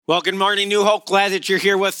Well, good morning, New Hope. Glad that you're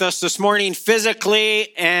here with us this morning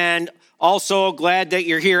physically, and also glad that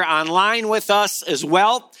you're here online with us as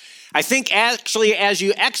well. I think actually as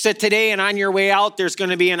you exit today and on your way out, there's going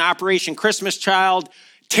to be an Operation Christmas Child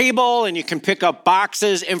table, and you can pick up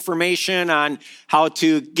boxes, information on how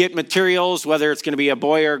to get materials, whether it's going to be a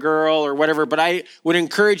boy or a girl or whatever. But I would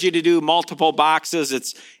encourage you to do multiple boxes.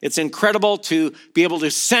 It's incredible to be able to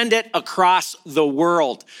send it across the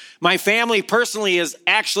world. My family personally has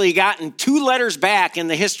actually gotten 2 letters back in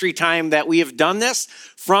the history time that we have done this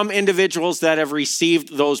from individuals that have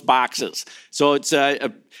received those boxes. So it's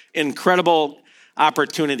an incredible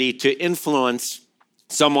opportunity to influence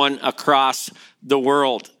someone across the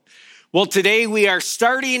world. Well, today we are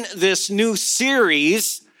starting this new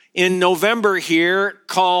series in November here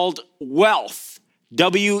called Wealth,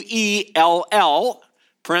 W-E-L-L,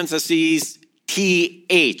 parentheses,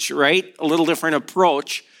 T-H, right? A little different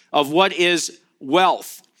approach of what is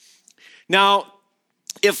wealth. Now,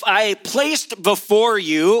 if I placed before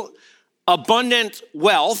you abundant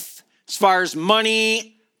wealth, as far as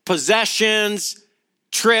money, possessions,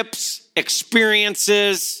 trips,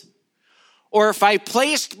 experiences, or if I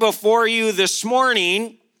placed before you this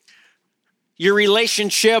morning your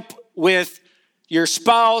relationship with your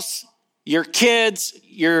spouse, your kids,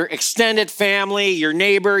 your extended family, your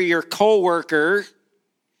neighbor, your coworker,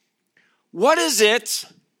 what is it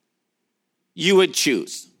you would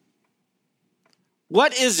choose?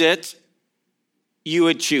 What is it you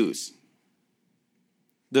would choose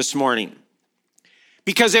this morning?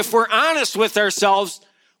 Because if we're honest with ourselves,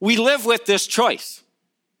 we live with this choice.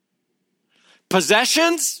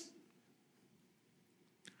 Possessions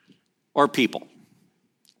or people?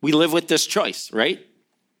 We live with this choice, right?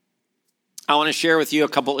 I want to share with you a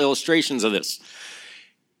couple illustrations of this.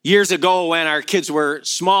 Years ago, when our kids were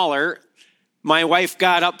smaller, my wife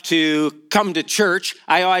got up to come to church.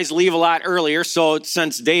 I always leave a lot earlier, so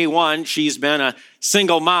since day one, she's been a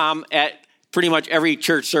single mom at pretty much every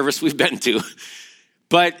church service we've been to.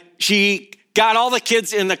 But she got all the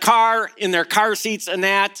kids in the car, in their car seats and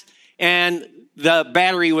that, and the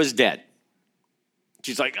battery was dead.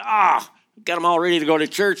 She's like, got them all ready to go to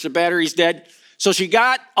church. The battery's dead. So she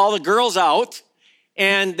got all the girls out,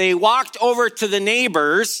 and they walked over to the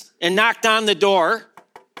neighbors and knocked on the door.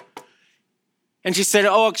 And she said,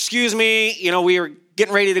 excuse me, we were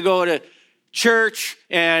getting ready to go to church,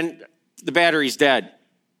 and the battery's dead.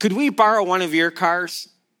 Could we borrow one of your cars?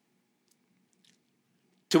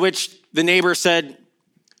 To which the neighbor said,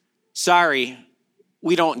 sorry,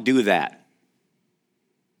 we don't do that.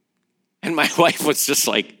 And my wife was just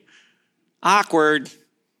like, awkward.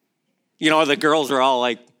 The girls are all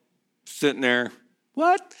like sitting there,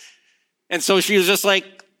 what? And so she was just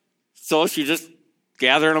like, so she just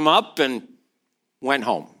gathered them up and went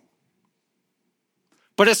home.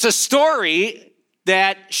 But it's a story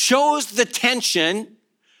that shows the tension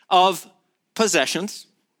of possessions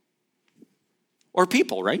or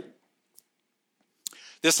people, right?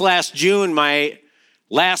 This last June, my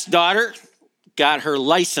last daughter got her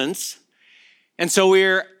license. And so we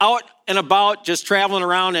were out and about just traveling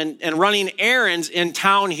around and running errands in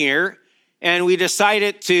town here. And we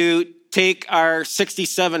decided to take our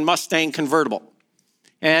 67 Mustang convertible.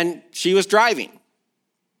 And she was driving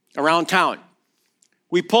around town.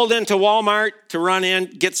 We pulled into Walmart to run in,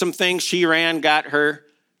 get some things. She ran, got her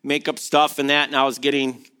makeup stuff and that. And I was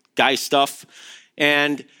getting guy stuff.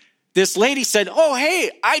 And this lady said,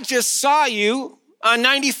 hey, I just saw you on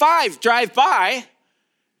 95 drive by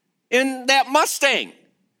in that Mustang.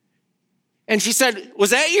 And she said,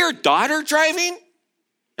 was that your daughter driving?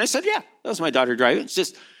 I said, yeah, that was my daughter driving. It's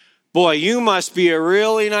just, boy, you must be a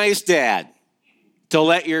really nice dad to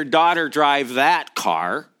let your daughter drive that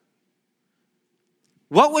car.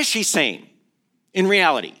 What was she saying? In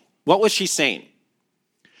reality, what was she saying?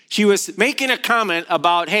 She was making a comment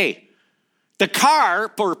about, hey, the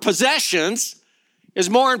car for possessions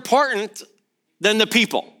is more important than the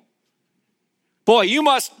people. Boy, you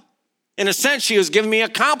must, in a sense, she was giving me a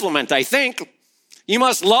compliment, I think. You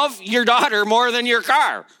must love your daughter more than your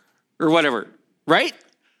car or whatever, right?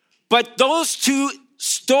 But those 2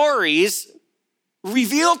 stories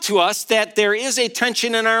reveal to us that there is a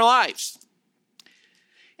tension in our lives.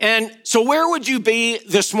 And so where would you be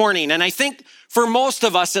this morning? And I think for most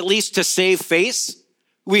of us, at least to save face,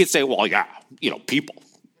 we'd say, well, yeah, people.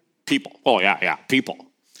 Oh, yeah, people.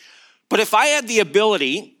 But if I had the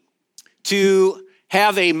ability to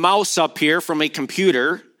have a mouse up here from a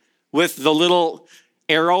computer with the little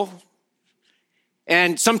arrow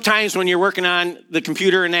And sometimes when you're working on the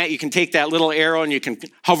computer and that, you can take that little arrow and you can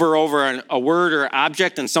hover over a word or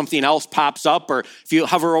object and something else pops up. Or if you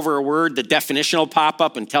hover over a word, the definition will pop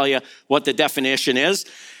up and tell you what the definition is.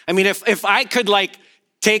 I mean, if I could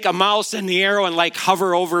take a mouse and the arrow and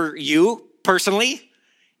hover over you personally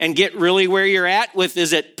and get really where you're at with,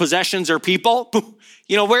 is it possessions or people?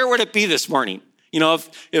 Where would it be this morning?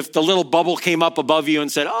 If the little bubble came up above you and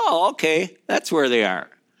said, oh, okay, that's where they are.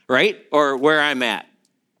 Right? Or where I'm at.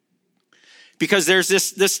 Because there's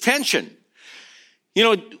this tension.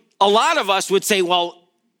 A lot of us would say, well,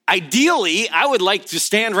 ideally, I would like to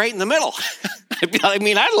stand right in the middle.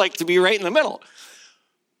 I'd like to be right in the middle.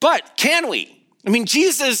 But can we?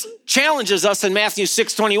 Jesus challenges us in Matthew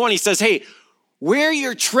 6:21. He says, hey, where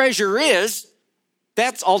your treasure is,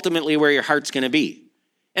 that's ultimately where your heart's going to be.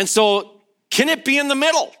 And so, can it be in the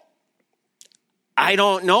middle? I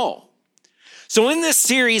don't know. So in this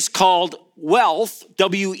series called Wealth,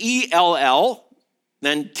 W-E-L-L,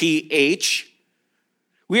 then T-H,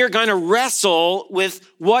 we are going to wrestle with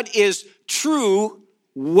what is true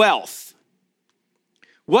wealth.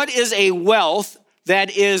 What is a wealth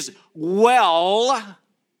that is well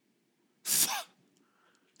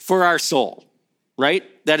for our soul, right?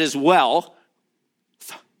 That is well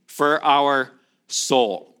for our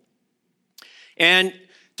soul. And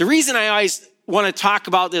the reason I always want to talk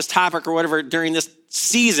about this topic or whatever during this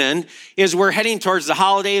season is we're heading towards the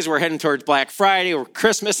holidays, we're heading towards Black Friday or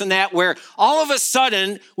Christmas and that, where all of a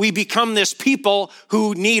sudden we become this people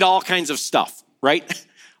who need all kinds of stuff, right?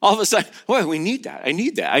 All of a sudden, well, we need that, I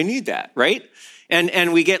need that, right?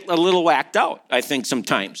 And we get a little whacked out, I think,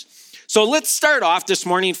 sometimes. So let's start off this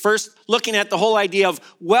morning first looking at the whole idea of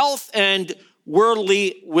wealth and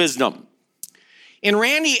worldly wisdom. In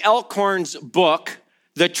Randy Alcorn's book,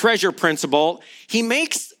 The Treasure Principle, he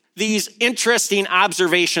makes these interesting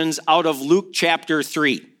observations out of Luke chapter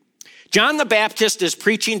 3. John the Baptist is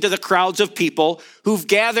preaching to the crowds of people who've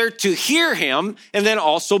gathered to hear him and then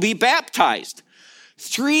also be baptized.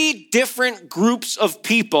 3 different groups of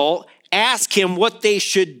people ask him what they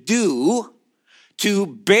should do to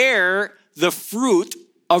bear the fruit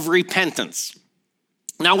of repentance.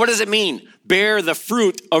 Now, what does it mean, bear the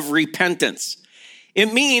fruit of repentance?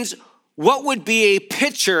 It means, what would be a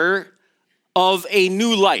picture of a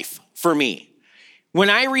new life for me? When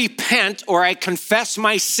I repent or I confess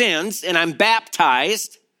my sins and I'm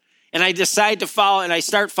baptized and I decide to follow and I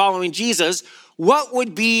start following Jesus, what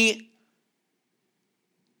would be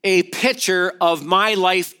a picture of my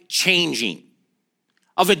life changing,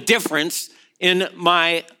 of a difference in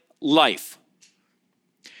my life?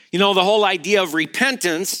 The whole idea of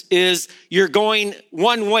repentance is you're going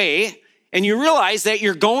one way and you realize that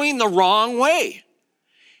you're going the wrong way.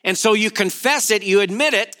 And so you confess it, you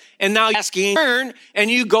admit it, and now you're asking turn and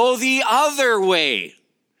you go the other way.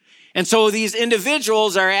 And so these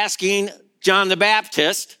individuals are asking John the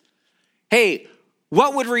Baptist, hey,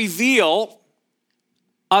 what would reveal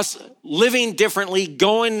us living differently,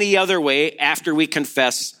 going the other way after we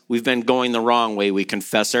confess we've been going the wrong way, we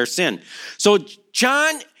confess our sin? So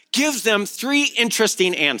John gives them 3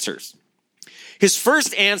 interesting answers. His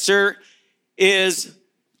first answer is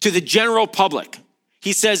to the general public.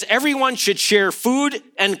 He says everyone should share food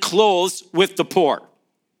and clothes with the poor.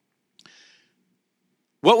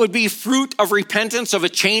 What would be fruit of repentance of a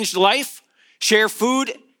changed life? Share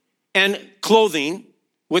food and clothing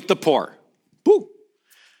with the poor. Woo.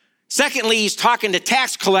 Secondly, he's talking to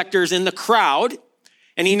tax collectors in the crowd,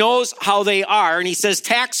 and he knows how they are, and he says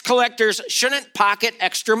tax collectors shouldn't pocket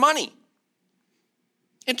extra money.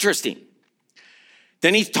 Interesting.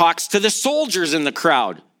 Then he talks to the soldiers in the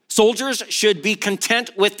crowd. Soldiers should be content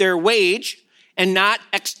with their wage and not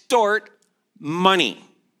extort money.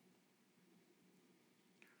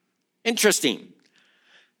 Interesting.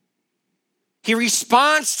 He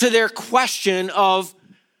responds to their question of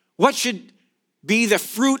what should be the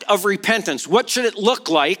fruit of repentance. What should it look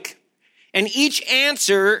like? And each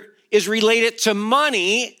answer is related to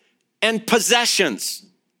money and possessions.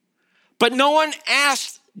 But no one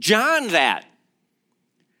asked John that.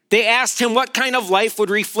 They asked him what kind of life would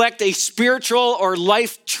reflect a spiritual or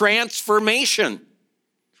life transformation.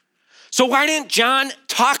 So why didn't John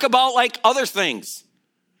talk about other things?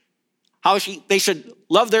 How they should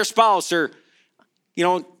love their spouse or,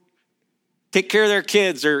 take care of their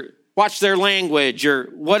kids or watch their language or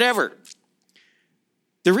whatever.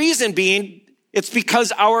 The reason being, it's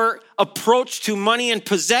because our approach to money and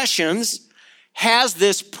possessions has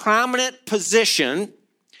this prominent position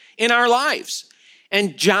in our lives.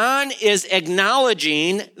 And John is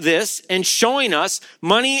acknowledging this and showing us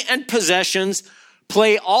money and possessions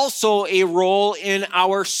play also a role in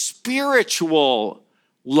our spiritual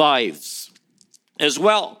lives as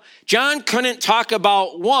well. John couldn't talk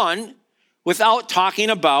about one without talking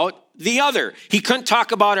about the other. He couldn't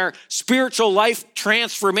talk about our spiritual life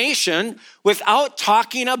transformation without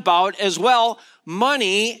talking about as well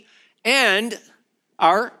money and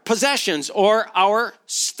our possessions or our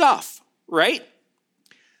stuff, right?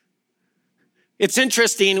 It's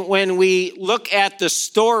interesting when we look at the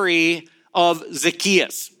story of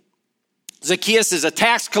Zacchaeus. Zacchaeus is a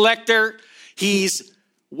tax collector. He's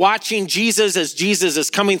watching Jesus as Jesus is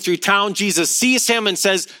coming through town. Jesus sees him and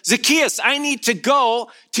says, "Zacchaeus, I need to go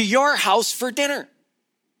to your house for dinner."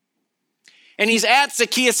 And he's at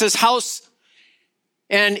Zacchaeus' house,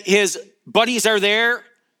 and his buddies are there.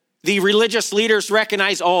 The religious leaders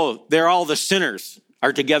recognize, oh, they're all the sinners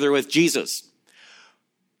are together with Jesus.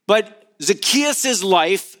 But Zacchaeus'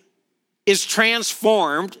 life is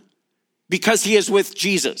transformed because he is with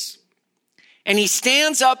Jesus. And he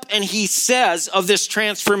stands up and he says of this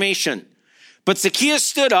transformation, "But Zacchaeus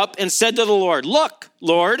stood up and said to the Lord, 'Look,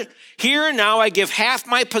 Lord, here and now I give half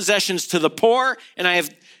my possessions to the poor, and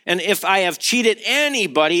if I have cheated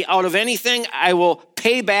anybody out of anything, I will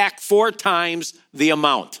pay back 4 times the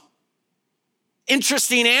amount.'"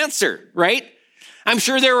 Interesting answer, right? I'm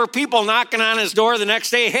sure there were people knocking on his door the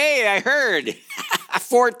next day. "Hey, I heard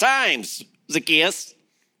 4 times, Zacchaeus,"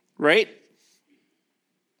 right?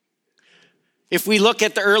 If we look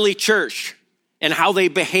at the early church and how they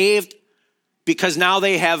behaved, because now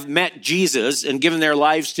they have met Jesus and given their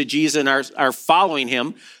lives to Jesus and are following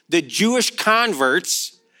him, the Jewish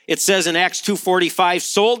converts, it says in Acts 2:45,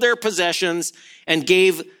 sold their possessions and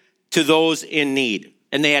gave to those in need.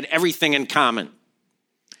 And they had everything in common.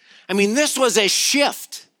 I mean, this was a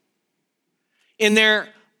shift in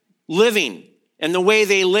their living and the way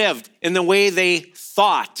they lived and the way they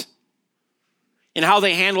thought and how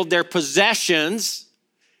they handled their possessions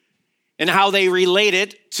and how they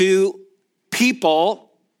related to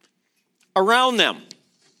people around them.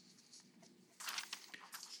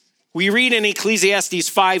 We read in Ecclesiastes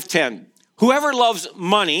 5:10, "Whoever loves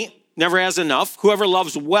money never has enough. Whoever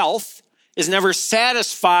loves wealth is never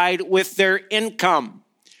satisfied with their income."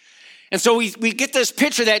 And so we get this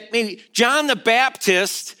picture that maybe John the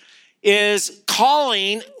Baptist is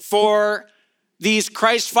calling for these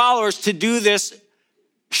Christ followers to do this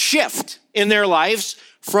shift in their lives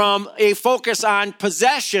from a focus on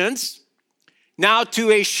possessions now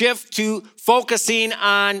to a shift to focusing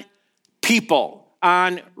on people,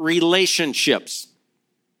 on relationships.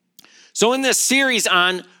 So in this series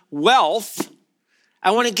on wealth,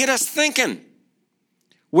 I want to get us thinking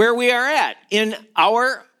where we are at in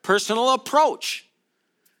our personal approach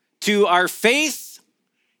to our faith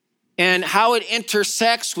and how it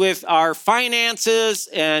intersects with our finances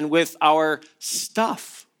and with our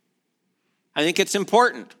stuff. I think it's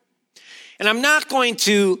important. And I'm not going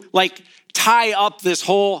to tie up this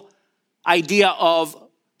whole idea of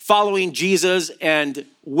following Jesus and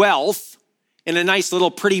wealth in a nice little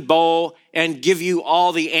pretty bow and give you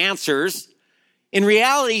all the answers. In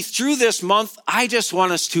reality, through this month, I just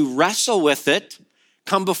want us to wrestle with it,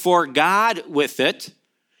 come before God with it,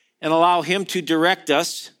 and allow him to direct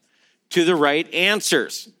us to the right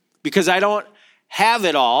answers. Because I don't have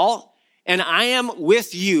it all, and I am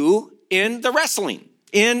with you in the wrestling,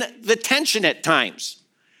 in the tension at times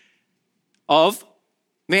of,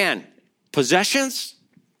 possessions,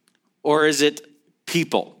 or is it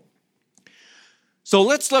people? So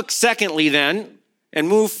let's look secondly then, and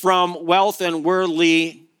move from wealth and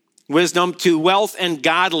worldly wisdom to wealth and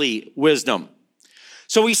godly wisdom.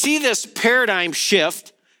 So we see this paradigm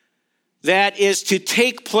shift that is to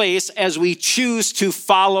take place as we choose to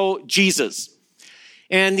follow Jesus.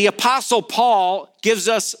 And the Apostle Paul gives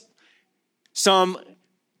us some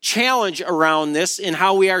challenge around this in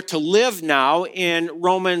how we are to live now in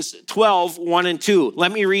Romans 12, 1 and 2.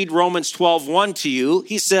 Let me read Romans 12, 1 to you.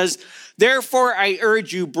 He says, "Therefore I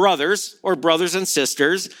urge you, brothers and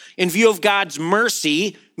sisters, in view of God's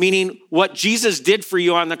mercy," meaning what Jesus did for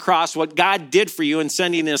you on the cross, what God did for you in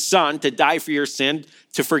sending his son to die for your sin,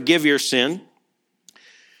 to forgive your sin.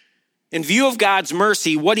 In view of God's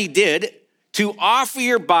mercy, what he did, to offer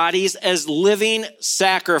your bodies as living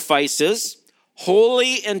sacrifices,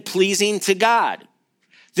 holy and pleasing to God.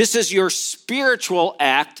 This is your spiritual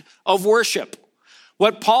act of worship.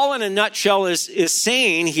 What Paul in a nutshell is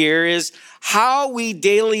saying here is how we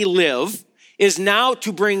daily live is now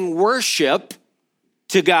to bring worship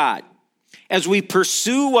to God. As we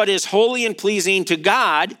pursue what is holy and pleasing to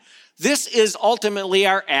God, this is ultimately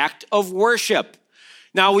our act of worship.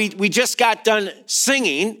 Now, we just got done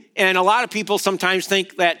singing, and a lot of people sometimes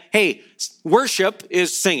think that, hey, worship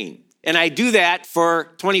is singing. And I do that for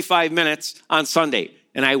 25 minutes on Sunday,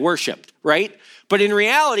 and I worshiped, right? But in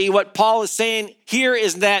reality, what Paul is saying here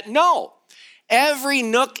is that no, every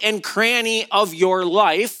nook and cranny of your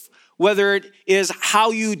life, whether it is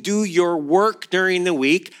how you do your work during the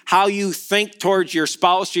week, how you think towards your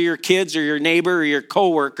spouse or your kids or your neighbor or your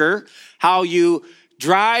coworker, how you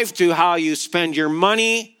drive, to how you spend your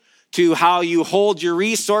money, to how you hold your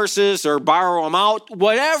resources or borrow them out,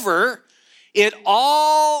 whatever, it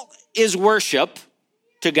all is worship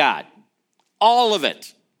to God. All of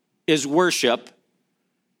it is worship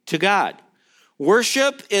to God.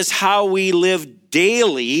 Worship is how we live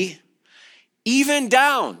daily, even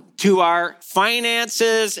down to our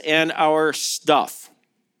finances and our stuff.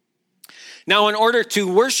 Now, in order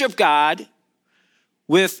to worship God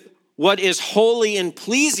with what is holy and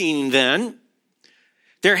pleasing, then,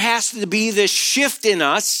 there has to be this shift in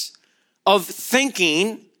us of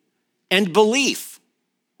thinking and belief,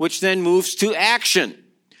 which then moves to action.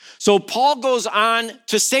 So Paul goes on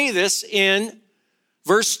to say this in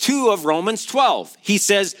verse 2 of Romans 12. He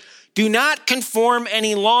says, "Do not conform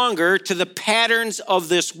any longer to the patterns of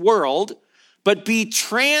this world, but be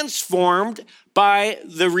transformed by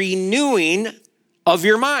the renewing of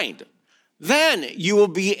your mind. Then you will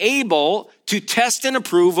be able to test and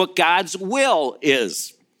approve what God's will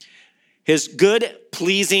is, his good,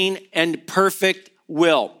 pleasing, and perfect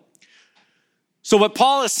will." So what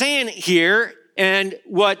Paul is saying here, and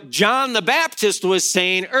what John the Baptist was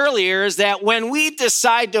saying earlier, is that when we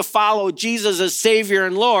decide to follow Jesus as Savior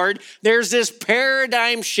and Lord, there's this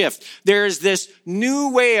paradigm shift. There's this new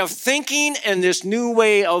way of thinking and this new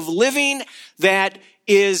way of living that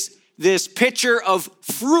is this picture of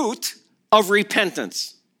fruit of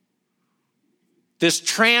repentance, this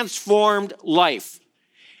transformed life.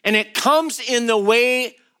 And it comes in the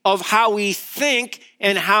way of how we think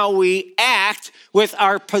and how we act with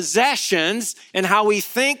our possessions, and how we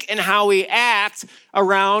think and how we act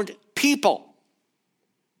around people.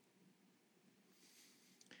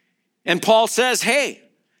 And Paul says, hey,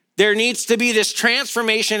 there needs to be this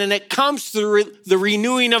transformation, and it comes through the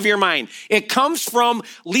renewing of your mind. It comes from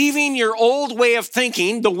leaving your old way of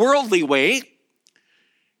thinking, the worldly way,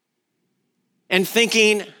 and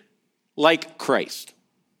thinking like Christ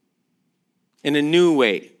in a new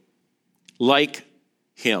way, like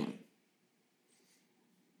him.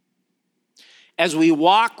 As we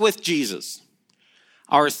walk with Jesus,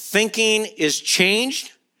 our thinking is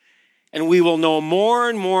changed, and we will know more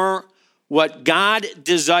and more what God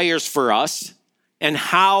desires for us and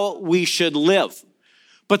how we should live.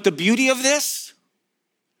 But the beauty of this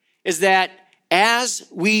is that as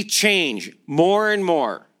we change more and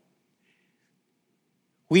more,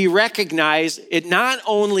 we recognize it not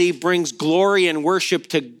only brings glory and worship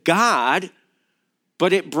to God,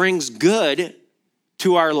 but it brings good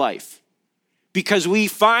to our life. Because we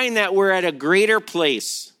find that we're at a greater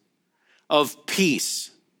place of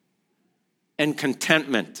peace and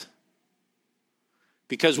contentment.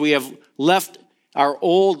 Because we have left our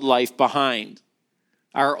old life behind,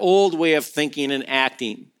 our old way of thinking and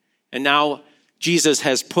acting. And now Jesus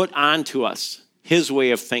has put onto us his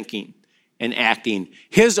way of thinking and acting,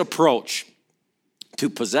 his approach to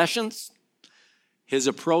possessions, his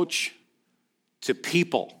approach to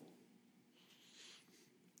people.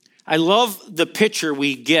 I love the picture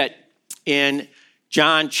we get in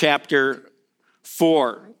John chapter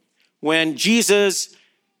 4 when Jesus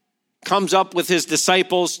comes up with his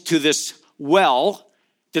disciples to this well.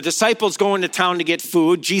 The disciples go into town to get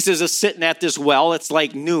food. Jesus is sitting at this well. It's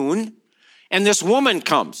like noon. And this woman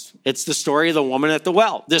comes. It's the story of the woman at the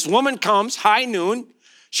well. This woman comes, high noon.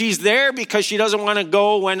 She's there because she doesn't want to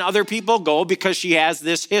go when other people go because she has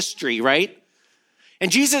this history, right?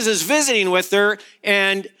 And Jesus is visiting with her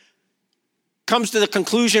and comes to the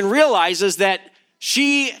conclusion, realizes that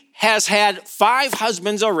she has had 5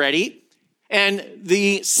 husbands already, and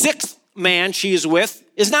the 6th man she is with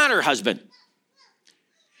is not her husband.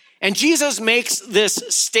 And Jesus makes this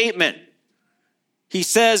statement. He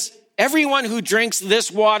says, "Everyone who drinks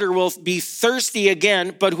this water will be thirsty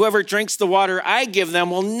again, but whoever drinks the water I give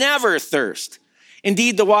them will never thirst.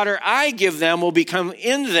 Indeed, the water I give them will become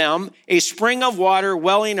in them a spring of water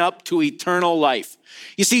welling up to eternal life."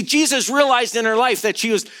 You see, Jesus realized in her life that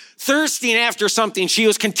she was thirsting after something. She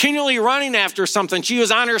was continually running after something. She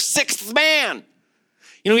was on her 6th man.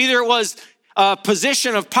 Either it was a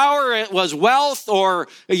position of power, it was wealth, or,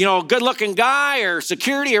 good-looking guy or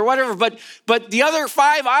security or whatever. But the other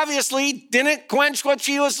 5 obviously didn't quench what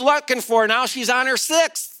she was looking for. Now she's on her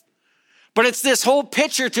 6th. But it's this whole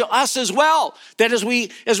picture to us as well, that as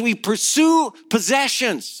we pursue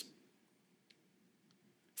possessions,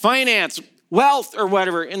 finance, wealth, or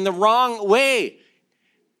whatever, in the wrong way,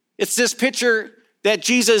 it's this picture that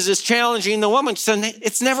Jesus is challenging the woman, saying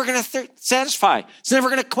it's never going to satisfy. It's never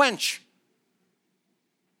going to quench.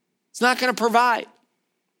 It's not going to provide.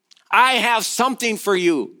 I have something for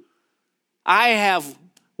you. I have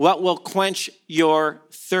what will quench your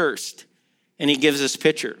thirst. And he gives this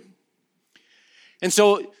picture. And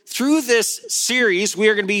so through this series, we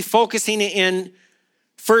are going to be focusing in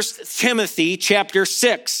 1 Timothy chapter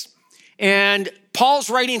 6. And Paul's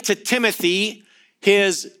writing to Timothy,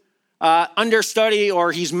 his understudy,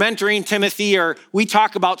 or he's mentoring Timothy, or we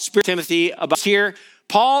talk about Timothy about here.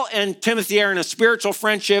 Paul and Timothy are in a spiritual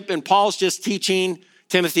friendship, and Paul's just teaching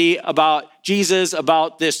Timothy about Jesus,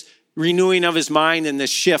 about this renewing of his mind and this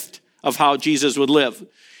shift of how Jesus would live.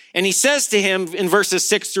 And he says to him in verses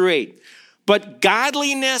 6 through 8, but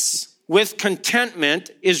godliness with contentment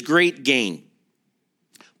is great gain.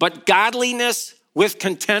 But godliness with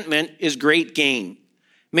contentment is great gain.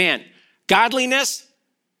 Man, godliness,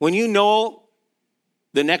 when you know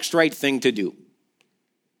the next right thing to do.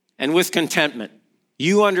 And with contentment,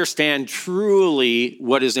 you understand truly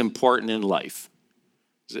what is important in life.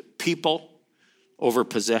 Is it people over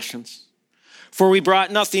possessions? For we brought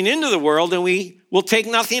nothing into the world, and we will take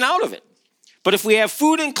nothing out of it. But if we have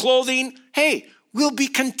food and clothing, hey, we'll be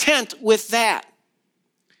content with that.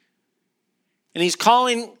 And he's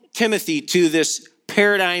calling Timothy to this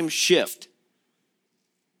paradigm shift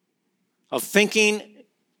of thinking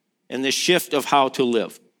and this shift of how to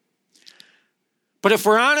live. But if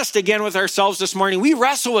we're honest again with ourselves this morning, we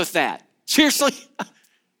wrestle with that. Seriously,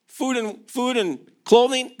 food and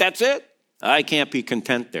clothing, that's it? I can't be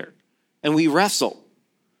content there. And we wrestle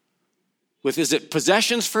with, is it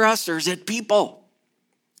possessions for us or is it people?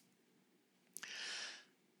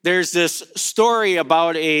 There's this story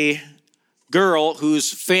about a girl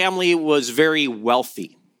whose family was very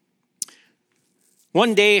wealthy.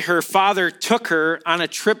 One day, her father took her on a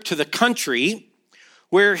trip to the country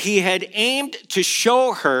where he had aimed to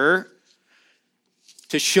show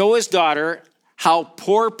his daughter how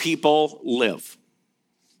poor people live.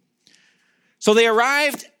 So they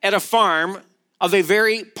arrived at a farm of a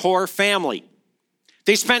very poor family.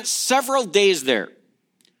 They spent several days there.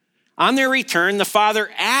 On their return, the father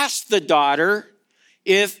asked the daughter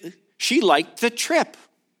if she liked the trip.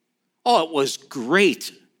 Oh, it was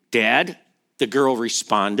great, Dad, the girl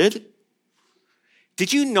responded.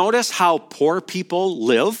 Did you notice how poor people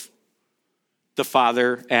live? The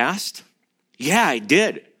father asked. Yeah, I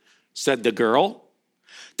did, said the girl.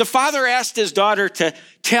 The father asked his daughter to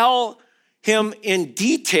tell him in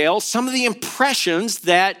detail some of the impressions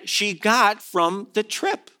that she got from the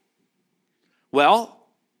trip. Well,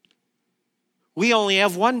 we only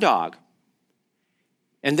have one dog,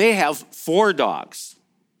 and they have 4 dogs.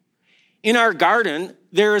 In our garden,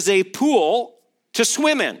 there is a pool to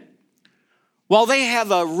swim in, while they have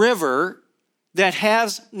a river that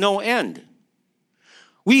has no end.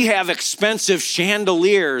 We have expensive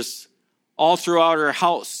chandeliers all throughout our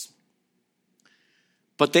house,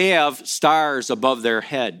 but they have stars above their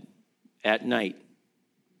head at night.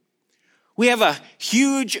 We have a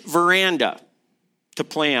huge veranda to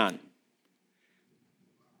play on,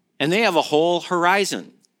 and they have a whole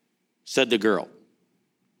horizon, said the girl.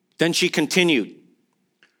 Then she continued,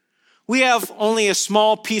 we have only a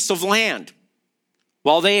small piece of land,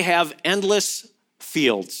 while they have endless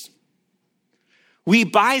fields. We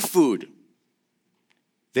buy food,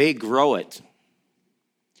 they grow it.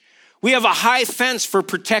 We have a high fence for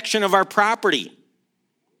protection of our property,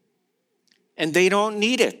 and they don't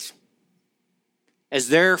need it, as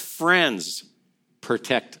their friends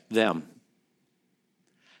protect them.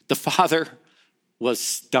 The father was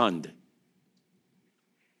stunned.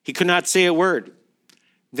 He could not say a word.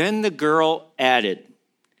 Then the girl added,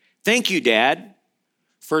 thank you, Dad,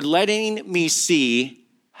 for letting me see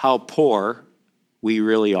how poor we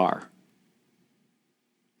really are.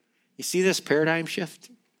 You see this paradigm shift?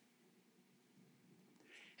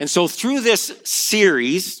 And so through this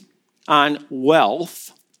series on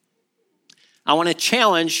wealth, I want to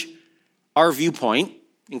challenge our viewpoint,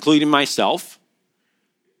 including myself,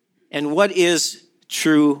 and what is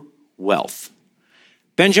true wealth.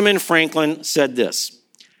 Benjamin Franklin said this,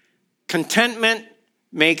 contentment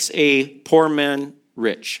makes a poor man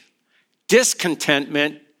rich.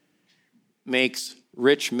 Discontentment makes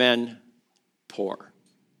rich men poor.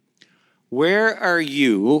 Where are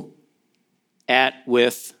you at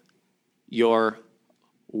with your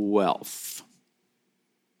wealth?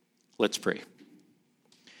 Let's pray.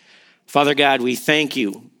 Father God, we thank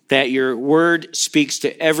you that your word speaks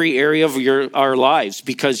to every area of our lives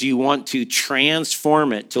because you want to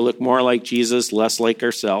transform it to look more like Jesus, less like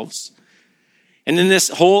ourselves. And in this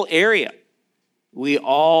whole area, we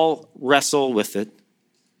all wrestle with it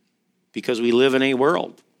because we live in a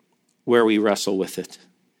world where we wrestle with it.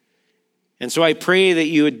 And so I pray that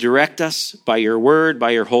you would direct us by your word, by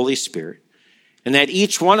your Holy Spirit, and that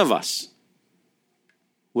each one of us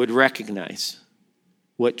would recognize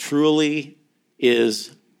what truly is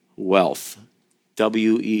wealth. Wellth.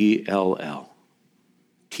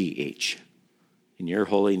 In your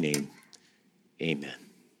holy name, amen.